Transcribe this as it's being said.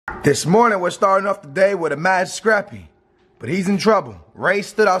This morning, we're starting off the day with a mad Scrappy, but he's in trouble. Ray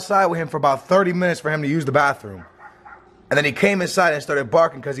stood outside with him for about 30 minutes for him to use the bathroom. And then he came inside and started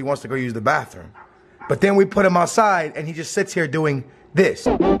barking because he wants to go use the bathroom. But then we put him outside and he just sits here doing this.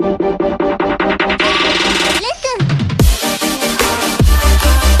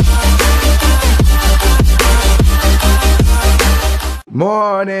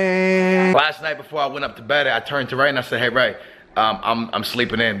 Morning. Last night before I went up to bed, I turned to Ray and I said, hey Ray, I'm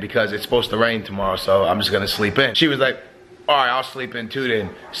sleeping in because it's supposed to rain tomorrow, so I'm just gonna sleep in. She was like, all right, I'll sleep in too then.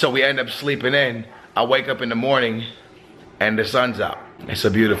 So we end up sleeping in. I wake up in the morning and the sun's out. It's a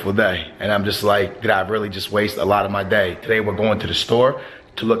beautiful day. And I'm just like, did I really just waste a lot of my day? Today we're going to the store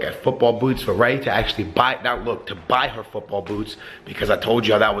to look at football boots for Ray, to actually buy her football boots, because I told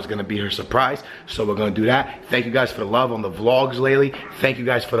you that was gonna be her surprise. So we're gonna do that. Thank you guys for the love on the vlogs lately. Thank you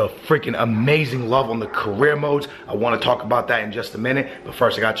guys for the freaking amazing love on the career modes. I wanna talk about that in just a minute, but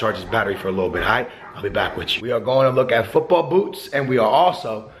first I gotta charge this battery for a little bit, all right? I'll be back with you. We are going to look at football boots, and we are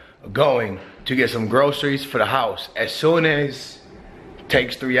also going to get some groceries for the house as soon as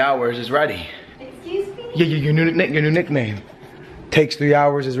Takes 3 Hours is ready. Excuse me? Yeah, your new nickname. Takes 3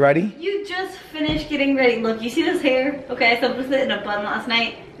 Hours is ready? You just finished getting ready. Look, you see this hair? Okay, so I put it in a bun last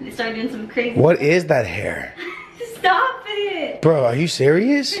night and it started doing some crazy. What is that hair? Stop it! Bro, are you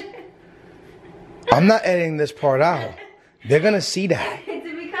serious? I'm not editing this part out. They're gonna see that. It's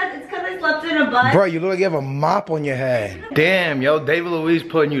because I slept in a bun. Bro, you look like you have a mop on your head. Damn, yo, David Luiz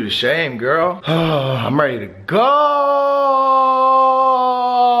putting you to shame, girl. Oh, I'm ready to go.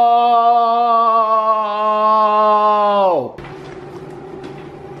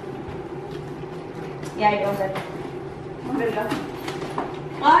 Yeah, I go good. I'm gonna go.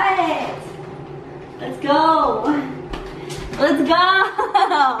 What? Let's go. Let's go.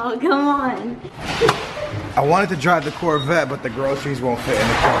 Come on. I wanted to drive the Corvette, but the groceries won't fit in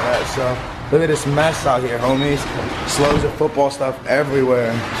the Corvette, so look at this mess out here, homies. Slows of football stuff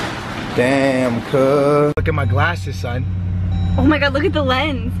everywhere. Damn, cuz. Look at my glasses, son. Oh my god, look at the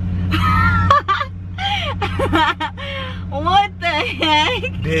lens. What the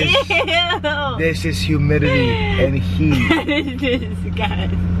heck? This is humidity and heat. This guy.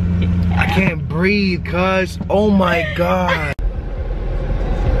 I can't breathe, cuz. Oh my god.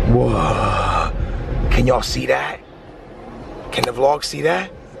 Whoa. Can y'all see that? Can the vlog see that?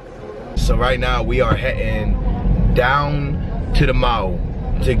 So right now we are heading down to the mall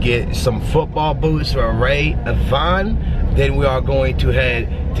to get some football boots for Ray Yvonne. Then we are going to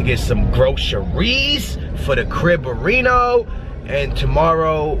head to get some groceries for the Cribberino. And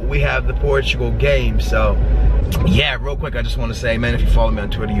tomorrow we have the Portugal game. So yeah, real quick, I just want to say, man, if you follow me on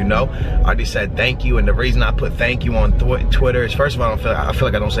Twitter, you know, I already said thank you. And the reason I put thank you on Twitter is, first of all, I feel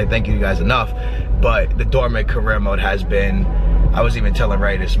like I don't say thank you to you guys enough. But the Dormant career mode has been, I was even telling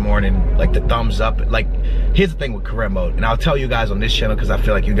Ray this morning, like the thumbs up. Like, here's the thing with career mode, and I'll tell you guys on this channel because I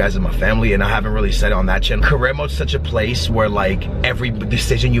feel like you guys are my family, and I haven't really said it on that channel. Career mode's such a place where like every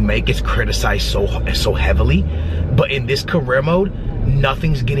decision you make is criticized so heavily, but in this career mode,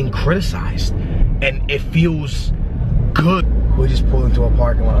 nothing's getting criticized, and it feels good. We just pulled into a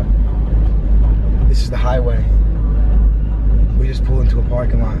parking lot. This is the highway. We just pulled into a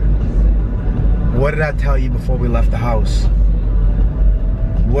parking lot. What did I tell you before we left the house?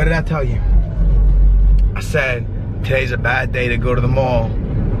 What did I tell you? I said, today's a bad day to go to the mall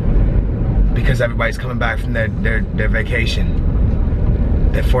because everybody's coming back from their vacation,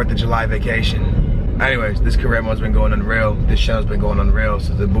 their 4th of July vacation. Anyways, this career mode's been going unreal. This channel's been going unreal. So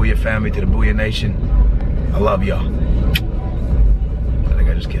to the Booyah family, to the Booyah Nation, I love y'all. I think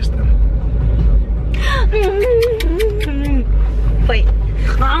I just kissed them. Wait.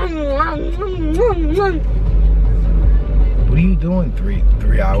 What are you doing 3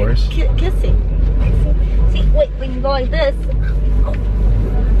 hours? Kissing. See, wait, we can go like this.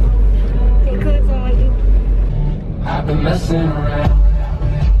 I've been messing around.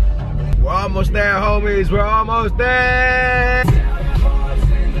 We're almost there, homies. We're almost there.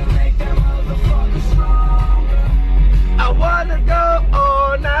 I wanna go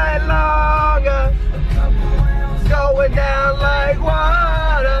all night longer. Going down like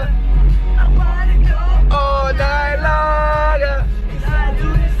water. I wanna go all night longer. I do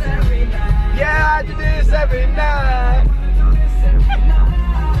this every night. Yeah, I do this every night.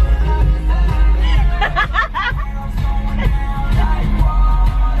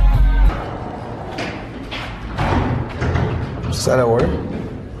 Is that a word?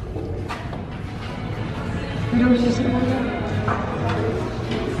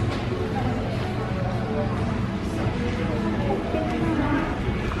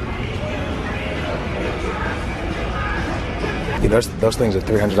 Yeah, those things are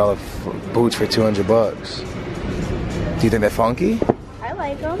 $300 boots for 200 bucks. Do you think they're funky? I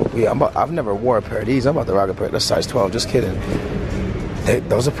like them. Yeah, I've never wore a pair of these. I'm about to rock a pair. That's size 12. Just kidding.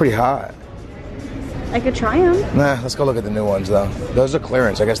 Those are pretty hot. I could try them. Nah, let's go look at the new ones though. Those are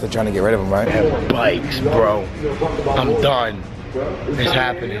clearance. I guess they're trying to get rid of them, right? Bikes, bro. I'm done. It's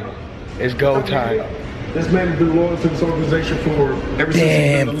happening. It's go time. This man has been loyal to this organization for every since he's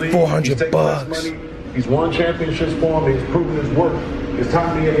been in the league. 400 bucks. He's won championships for him. He's proven his worth. It's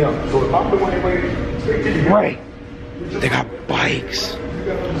time to get him. So if I'm the one waiting, Right. They got bikes.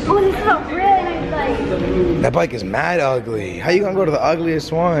 Oh, this is a really nice bike. That bike is mad ugly. How you gonna go to the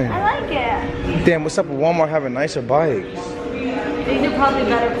ugliest one? I like it. Damn, what's up with Walmart having nicer bikes? These are probably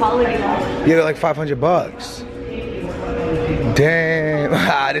better quality ones. Yeah, they're like 500 bucks. Damn.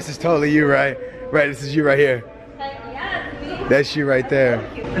 Ah, this is totally you, right? Right, this is you right here. That's you right there.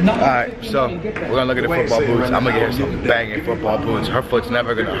 Alright, so we're gonna look at the football boots. I'm gonna get her some banging football boots. Her foot's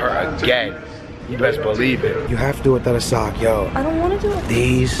never gonna hurt again. You best believe it. You have to do it without a sock, yo. I don't want to do it.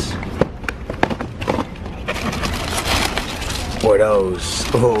 These or those.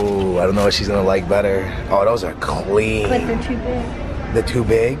 Oh, I don't know what she's gonna like better. Oh, those are clean. But they're too big. They're too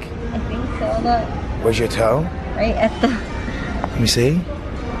big? I think so. Look. Where's your toe? Right at the... Let me see.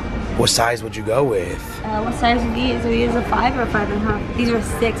 What size would you go with? What size are these? Are these a 5 or a 5.5? These are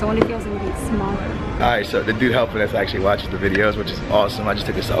 6. I wonder if yours would be smaller. Alright, so the dude helping us actually watches the videos, which is awesome. I just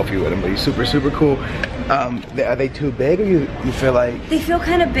took a selfie with him, but he's super, super cool. Are they too big, or you feel like? They feel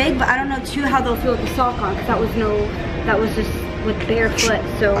kind of big, but I don't know too how they'll feel with the sock on, because that was just with bare foot,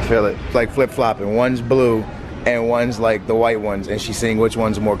 so. I feel it. It's like flip-flopping. One's blue and one's like the white ones, and she's seeing which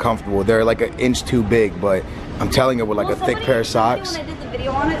one's more comfortable. They're like an inch too big, but I'm telling her with like a thick pair of socks. When I did the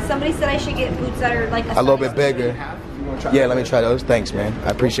video on it, somebody said I should get boots that are like a little bit bigger. Yeah, let me try those. Thanks, man.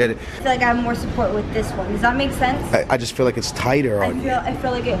 I appreciate it. I feel like I have more support with this one. Does that make sense? I just feel like it's tighter on you. I feel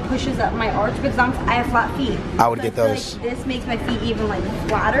like it pushes up my arch because I have flat feet. I would get those. Like this makes my feet even like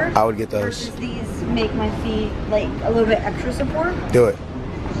flatter. I would get those. Versus these make my feet like a little bit extra support. Do it.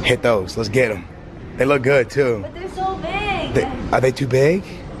 Hit those. Let's get them. They look good too. But they're so big. Are they too big?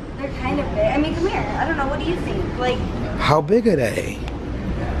 They're kind of big. I mean, come here. I don't know. What do you think? Like. How big are they?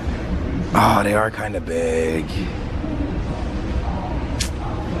 Oh, they are kind of big.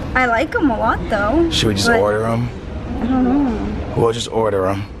 I like them a lot though. Should we just order them? I don't know. We'll just order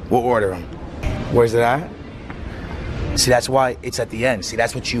them. We'll order them. Where's it at? See, that's why it's at the end. See,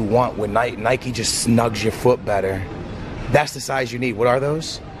 that's what you want when Nike just snugs your foot better. That's the size you need. What are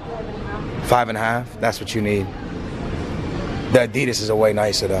those? 5.5. That's what you need. The Adidas is way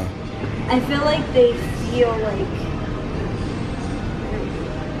nicer though. I feel like they feel like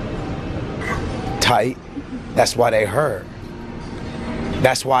tight. That's why they hurt.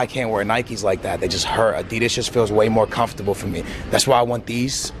 That's why I can't wear Nikes like that. They just hurt. Adidas just feels way more comfortable for me. That's why I want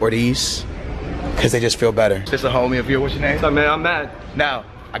these or these, because they just feel better. This a homie of yours. What's your name? What's up, man? I'm Matt. Now,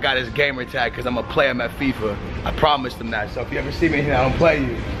 I got his gamer tag because I'm going to play him at FIFA. I promised him that. So if you ever see me here, I don't play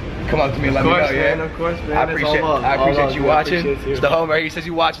you. Come up to me and let me know, yeah? Of course, man. I appreciate you watching. It's the home right here. He says he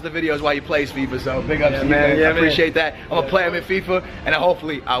watches the videos while he plays FIFA, so big ups to you, man. I appreciate that. I'm gonna play him in FIFA, and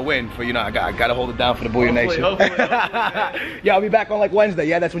hopefully I win. For I gotta hold it down for the Booyah Nation. Hopefully. Yeah, I'll be back on like Wednesday.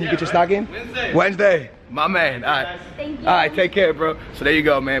 Yeah, that's when you get your stock in. Wednesday. My man. All right. Thank you. All right, take care, bro. So there you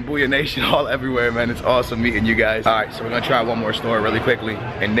go, man. Booyah Nation all everywhere, man. It's awesome meeting you guys. All right, so we're gonna try one more store really quickly,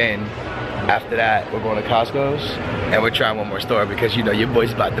 and then after that, we're going to Costco's, and we're trying one more store because your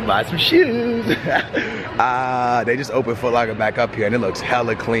boy's about to buy some shoes. They just opened Foot Locker back up here, and it looks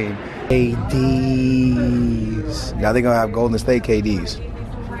hella clean. KDs. Now they're gonna have Golden State KDs.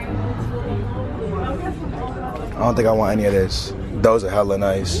 I don't think I want any of this. Those are hella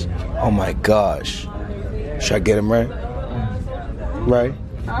nice. Oh my gosh. Should I get them, right? Right?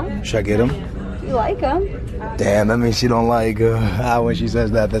 Huh? Should I get them? You like them? Damn, that means she don't like when she says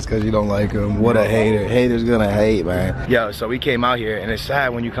that, that's because you don't like him. What a hater. Haters gonna hate, man. Yo, so we came out here, and it's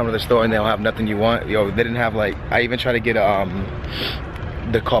sad when you come to the store and they don't have nothing you want. Yo, they didn't have I even tried to get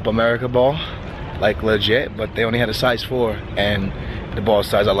the Copa America ball, like legit, but they only had a size 4, and the ball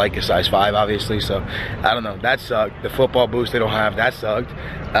size I like is size 5, obviously, so I don't know. That sucked. The football boots they don't have, that sucked.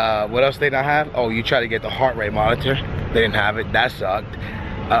 What else they not have? Oh, you try to get the heart rate monitor. They didn't have it, that sucked.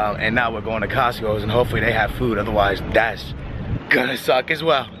 And now we're going to Costco's, and hopefully they have food. Otherwise, that's gonna suck as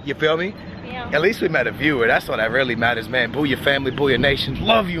well. You feel me? Yeah. At least we met a viewer. That's all that really matters, man. Booyah family, Booyah Nation.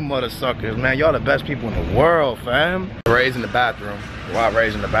 Love you, mother suckers, man. Y'all the best people in the world, fam. Ray's in the bathroom. While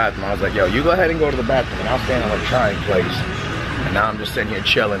Ray's in the bathroom, I was like, yo, you go ahead and go to the bathroom, and I'll stand in the trying place. And now I'm just sitting here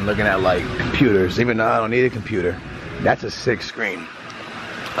chilling, looking at like computers. Even though I don't need a computer, that's a 6 screen.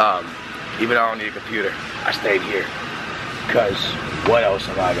 Even though I don't need a computer, I stayed here. Because what else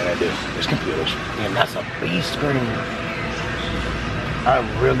am I gonna do? There's computers. And that's a B screen. I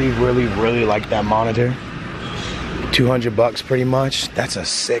really like that monitor. 200 bucks pretty much. That's a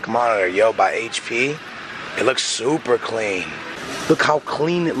sick monitor, yo, by HP. It looks super clean. Look how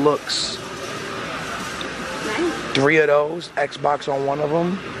clean it looks. Nice. 3 of those, Xbox on one of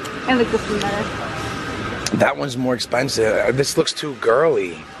them. I like this one better. That one's more expensive. This looks too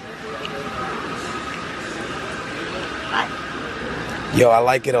girly. Yo, I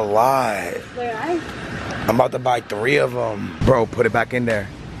like it a lot. They're nice. I'm about to buy 3 of them. Bro, put it back in there.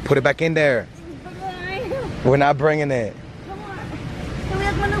 Put it back in there. We're not bringing it. Come on. Can we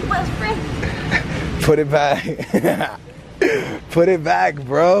have my new best friend? Put it back. Put it back,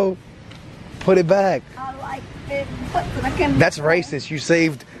 bro. Put it back. I like it. I can. That's racist. You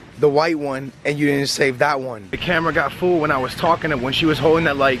saved the white one and you didn't save that one. The camera got full when I was talking to when she was holding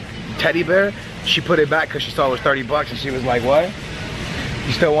that like teddy bear. She put it back because she saw it was 30 bucks and she was like, what?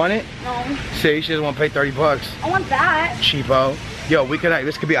 You still want it? No. See, she doesn't want to pay 30 bucks. I want that. Cheapo. Yo, we could,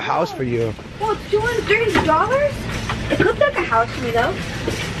 this could be a house for you. Well, $230? It could look like a house to me though.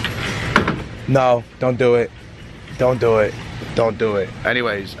 No, don't do it. Don't do it. Don't do it.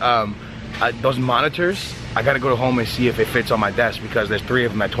 Anyways, those monitors, I gotta go home and see if it fits on my desk because there's 3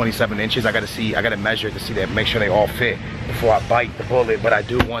 of them at 27 inches. I gotta measure it to see that, make sure they all fit before I bite the bullet. But I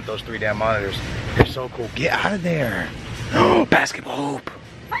do want those 3 damn monitors. They're so cool. Get out of there. Oh, basketball hoop.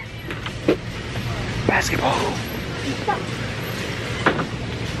 Basketball hoop.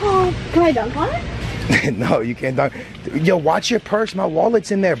 Oh, can I dunk on it? No, you can't dunk. Yo, watch your purse. My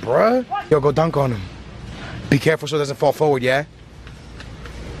wallet's in there, bruh. Yo, go dunk on him. Be careful so it doesn't fall forward, yeah?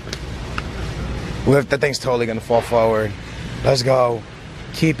 Well, that thing's totally gonna fall forward. Let's go.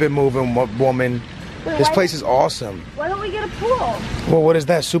 Keep it moving, woman. Wait, this place is awesome. Why don't we get a pool? Well, what is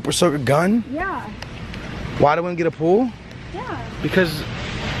that? Super Soaker gun? Yeah. Why do we get a pool? Yeah. Because,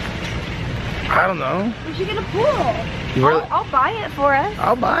 I don't know. We should get a pool. You really? I'll buy it for us.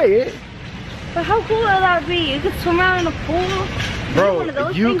 I'll buy it. But how cool would that be? You could swim around in a pool. Bro,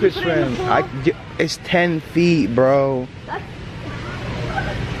 you could swim. It's 10 feet, bro. That's...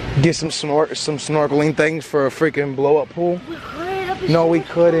 Get some snorkeling things for a freaking blow-up pool. We could. No, we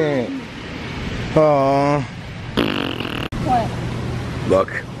couldn't. Aww. What?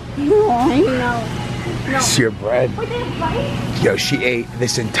 Look. No. It's your bread. Wait, they have bites? Yo, she ate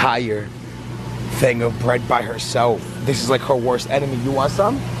this entire thing of bread by herself. This is like her worst enemy. You want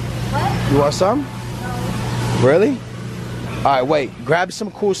some? What? You want some? No. Really? Alright, wait. Grab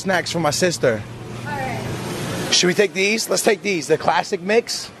some cool snacks for my sister. Alright. Should we take these? Let's take these. The classic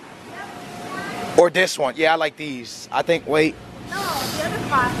mix? Or this one? Yeah, I like these. I think, wait. No, the other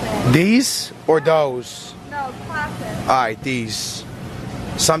classic. These or those? No, classic. Alright, these.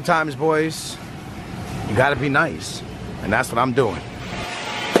 Sometimes, boys, you gotta be nice. And that's what I'm doing.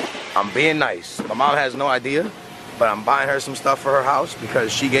 I'm being nice. My mom has no idea, but I'm buying her some stuff for her house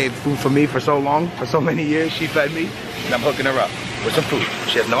because she gave food for me for so long, for so many years. She fed me, and I'm hooking her up with some food.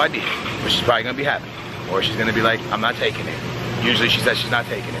 She has no idea, but she's probably gonna be happy. Or she's gonna be like, I'm not taking it. Usually she says she's not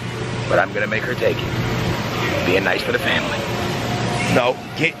taking it, but I'm gonna make her take it. Being nice for the family. No,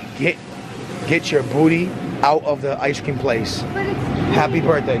 get your booty out of the ice cream place. Happy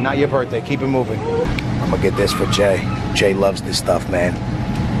birthday, not your birthday. Keep it moving. I'm gonna get this for Jay. Jay loves this stuff, man.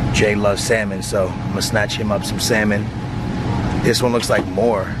 Jay loves salmon, so I'm gonna snatch him up some salmon. This one looks like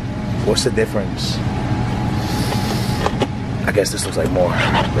more. What's the difference? I guess this looks like more.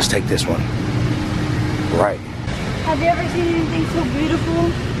 Let's take this one. Right. Have you ever seen anything so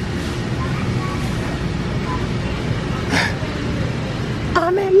beautiful?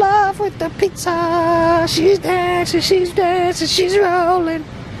 I'm in love with the pizza. She's dancing, she's rolling.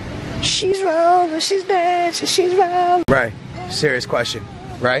 She's rolling, she's dancing, she's rolling. Right, serious question.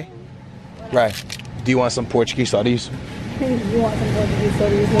 Right? Right. Do you want some Portuguese saudiço? You want some Portuguese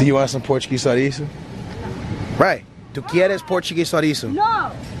saudiço? Do you want some Portuguese saudiço? Right. ¿Tú quieres Portuguese saudiço?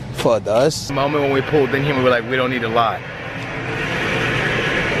 No. Foda-se. The moment when we pulled in here, we were like, we don't need a lot.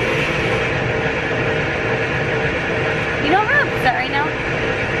 You know we're upset right now?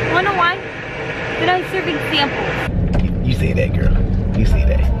 Wanna know why? They're not serving samples. You say that, girl. You say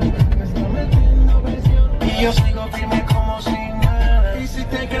that.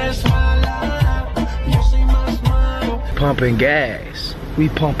 Pumping gas. We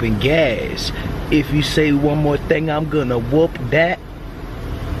pumping gas. If you say one more thing, I'm gonna whoop that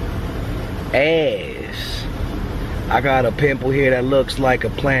ass. I got a pimple here that looks like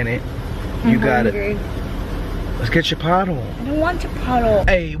a planet. You got it. Let's get your bottle. I don't want your bottle.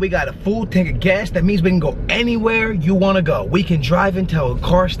 Hey, we got a full tank of gas. That means we can go anywhere you want to go. We can drive until a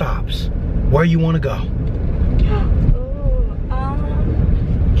car stops. Where you want to go?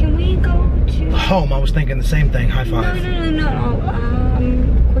 home. I was thinking the same thing. High five. No.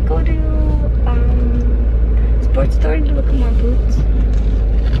 Quick go to Sports Authority to look at more boots.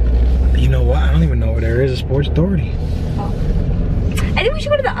 You know what? I don't even know where there is a Sports Authority. Oh. I think we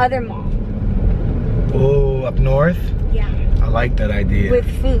should go to the other mall. Oh, up north? Yeah. I like that idea.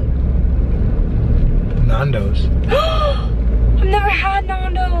 With food. Nando's. I've never had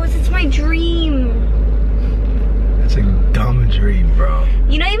Nando's. It's my dream. That's a dumb dream, bro.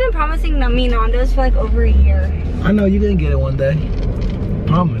 You know, you've been promising me Nando's for like over a year. I know, you're gonna get it one day.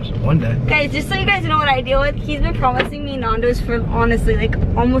 Promise, one day. Guys, just so you guys know what I deal with, he's been promising me Nando's for honestly like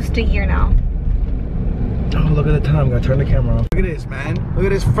almost a year now. Oh, look at the time. Gotta turn the camera off. Look at this, man. Look at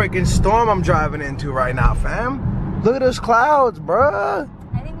this freaking storm I'm driving into right now, fam. Look at those clouds, bruh.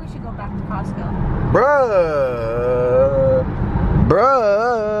 I think we should go back to Costco.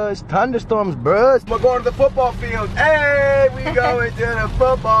 Bruh, it's thunderstorms, bruh. We're going to the football field. Hey, we going to the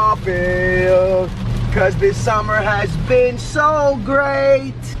football field. Cause this summer has been so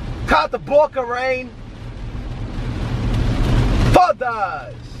great. Caught the Boca rain.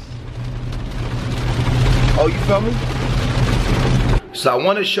 Fathers. Oh, you feel me? So I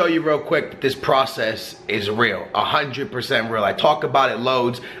want to show you real quick that this process is real, 100% real. I talk about it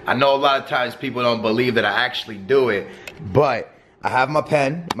loads. I know a lot of times people don't believe that I actually do it, but I have my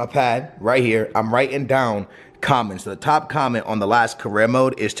pen, my pad right here. I'm writing down comments. So the top comment on the last career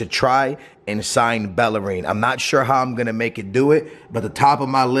mode is to try and sign Bellerin. I'm not sure how I'm gonna make it do it, but the top of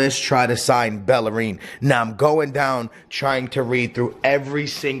my list, try to sign Bellerin. Now I'm going down trying to read through every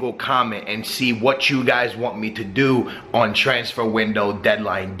single comment and see what you guys want me to do on transfer window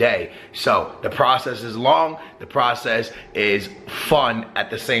deadline day. So the process is long, the process is fun at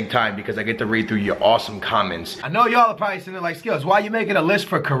the same time because I get to read through your awesome comments. I know y'all are probably sitting there like, Skills, why are you making a list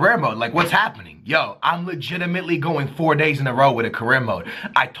for career mode? Like, what's happening? Yo, I'm legitimately going 4 days in a row with a career mode.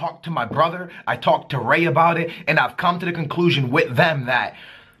 I talked to my brother, I talked to Ray about it, and I've come to the conclusion with them that,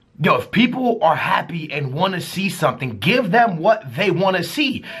 yo, if people are happy and want to see something, give them what they want to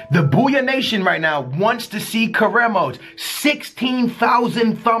see. The Booyah Nation right now wants to see career modes.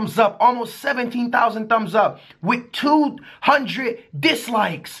 16,000 thumbs up, almost 17,000 thumbs up with 200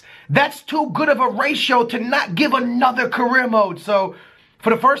 dislikes. That's too good of a ratio to not give another career mode. So for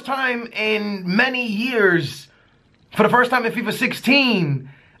the first time in many years, for the first time in FIFA 16,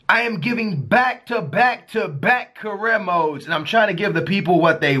 I am giving back-to-back career modes, and I'm trying to give the people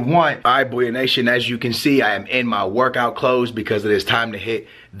what they want. All right, Booyah Nation, as you can see, I am in my workout clothes because it is time to hit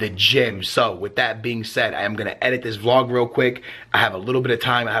the gym. So with that being said, I am gonna edit this vlog real quick. I have a little bit of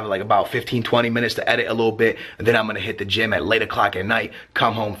time. I have like about 15-20 minutes to edit a little bit, and then I'm gonna hit the gym at late o'clock at night,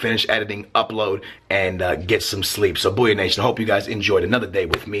 come home, finish editing, upload, and get some sleep. So Booyah Nation, I hope you guys enjoyed another day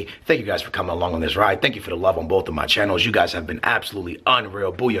with me. Thank you guys for coming along on this ride. Thank you for the love on both of my channels. You guys have been absolutely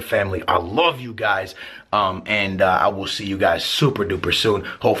unreal. Booyah family, I love you guys. I will see you guys super duper soon.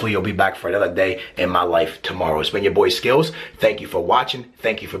 Hopefully you'll be back for another day in my life tomorrow. It's been your boy Skills. Thank you for watching.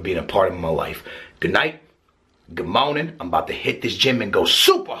 Thank you for being a part of my life. Good night. Good morning. I'm about to hit this gym and go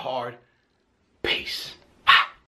super hard.